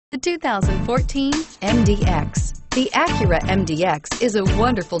The 2014 MDX. The Acura MDX is a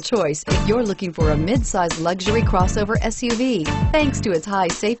wonderful choice if you're looking for a mid-size luxury crossover SUV. Thanks to its high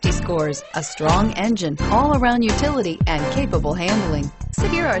safety scores, a strong engine, all-around utility, and capable handling. So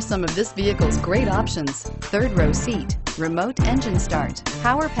here are some of this vehicle's great options: third row seat, remote engine start,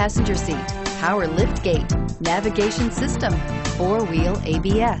 power passenger seat, power lift gate, navigation system, four-wheel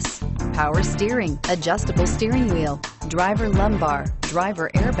ABS, power steering, adjustable steering wheel, driver lumbar,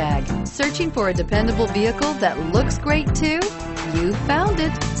 driver airbag. Searching for a dependable vehicle that looks great too? You found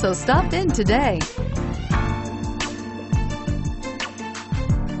it, so stop in today.